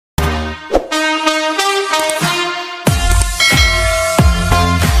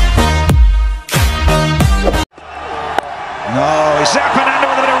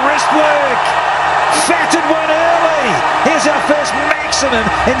maximum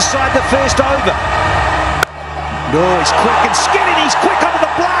inside the first over. Oh, he's quick and skinny. He's quick under the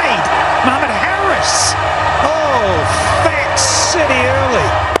blade. Mohamed Harris. Oh, fat city early.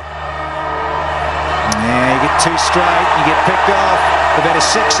 Yeah, you get two straight, you get picked off. We've had a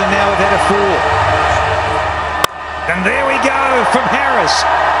 6 and now we've had a 4. And there we go from Harris.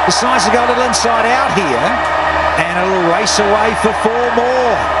 Decides to go a little inside out here. And a little race away for 4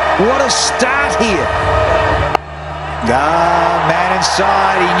 more. What a start here. Man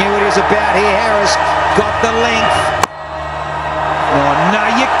inside. He knew what he was about here. Harris got the length. Oh, no,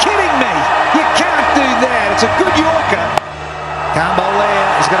 you're kidding me. You can't do that. It's a good Yorker. Can't bowl there.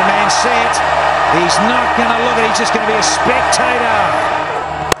 He's got a man set. He's not going to look at it. He's just going to be a spectator.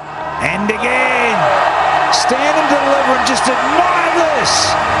 And again. Stand and deliver and just admire this.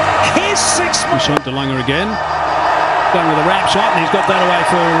 Here's 6 more. Shot to Langer again. Going with a wrap shot, and he's got that away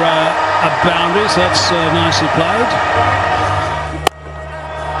for a boundary, so that's nicely played.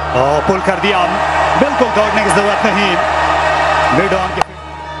 पुल कर दिया, बिल्कुल दौड़ने की जरूरत नहीं. Mid on के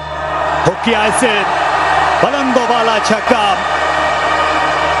hook किया इसे, बुलंदों वाला छक्का.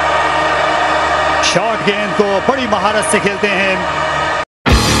 शॉर्ट गेंद को बड़ी महारत से खेलते हैं